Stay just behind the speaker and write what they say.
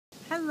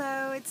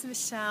Hello, it's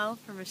Michelle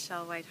from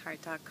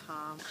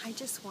MichelleWhiteheart.com. I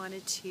just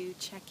wanted to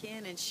check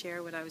in and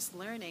share what I was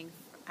learning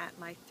at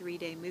my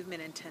 3-day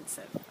movement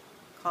intensive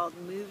called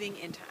Moving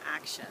into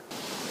Action.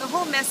 The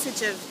whole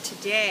message of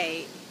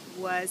today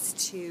was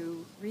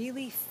to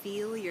really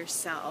feel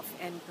yourself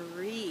and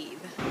breathe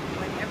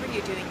whenever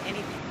you're doing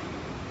anything.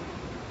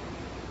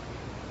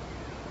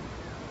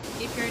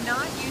 If you're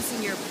not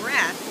using your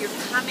breath, you're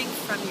coming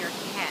from your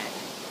head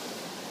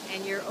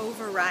and you're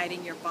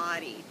overriding your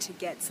body to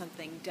get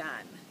something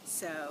done.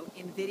 So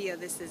in video,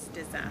 this is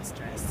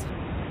disastrous.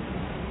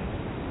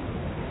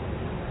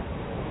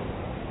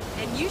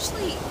 And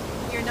usually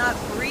you're not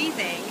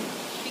breathing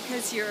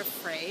because you're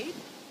afraid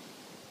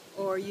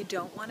or you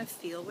don't want to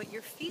feel what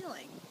you're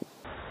feeling.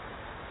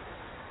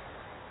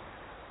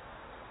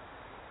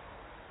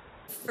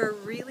 For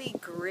really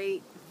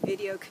great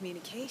video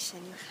communication,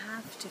 you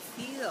have to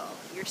feel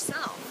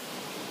yourself.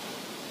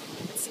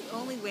 It's the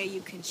only way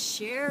you can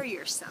share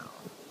yourself.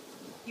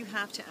 You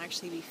have to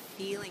actually be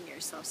feeling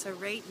yourself. So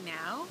right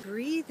now,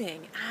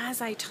 breathing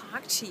as I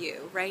talk to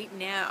you right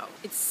now.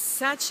 It's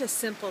such a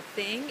simple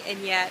thing, and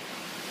yet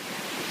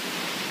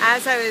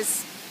as I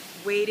was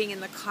waiting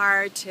in the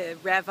car to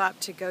rev up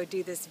to go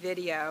do this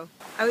video,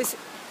 I was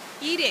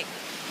eating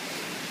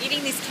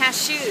these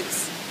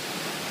cashews,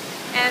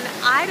 and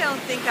I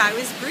don't think I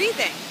was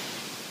breathing.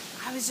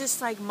 I was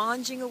just like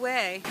monging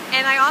away,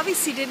 and I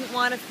obviously didn't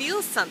want to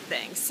feel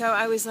something, so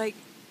I was like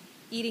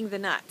eating the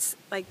nuts.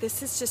 Like,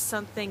 this is just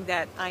something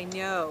that I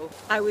know.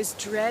 I was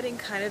dreading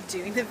kind of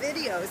doing the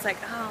video. It's like,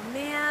 oh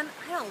man,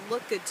 I don't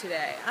look good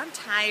today. I'm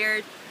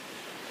tired.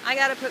 I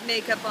gotta put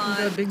makeup on.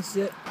 Got a big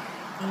zit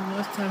on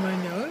last time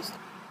I noticed.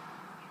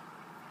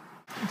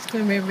 It's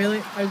going to be a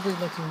really ugly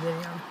looking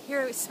video.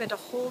 Here I spent a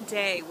whole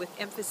day with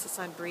emphasis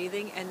on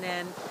breathing, and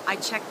then I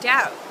checked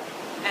out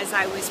as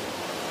I was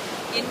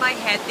in my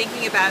head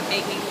thinking about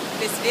making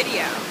this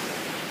video.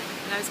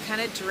 And I was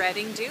kind of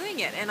dreading doing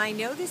it. And I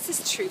know this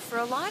is true for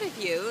a lot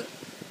of you.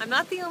 I'm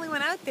not the only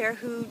one out there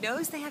who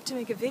knows they have to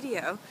make a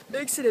video,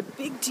 makes it a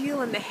big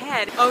deal in the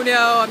head. Oh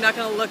no, I'm not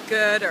going to look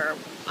good, or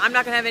I'm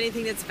not going to have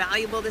anything that's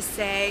valuable to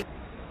say.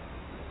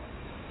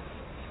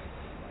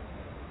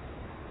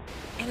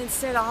 And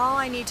instead, all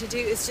I need to do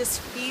is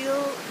just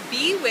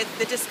be with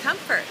the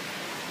discomfort.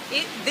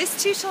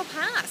 This too shall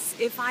pass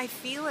if I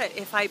feel it,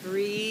 if I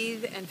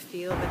breathe and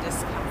feel the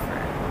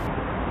discomfort.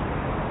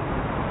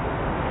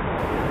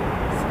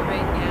 So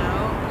right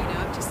now,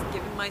 I'm just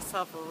giving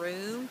myself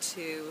room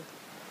to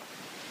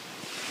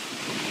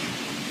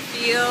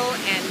feel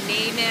and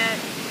name it,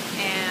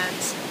 and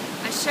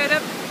I showed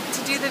up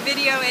to do the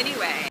video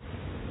anyway.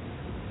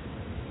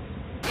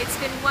 It's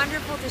been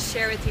wonderful to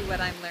share with you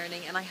what I'm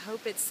learning, and I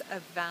hope it's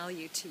of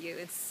value to you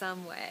in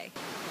some way.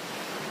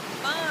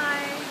 Bye!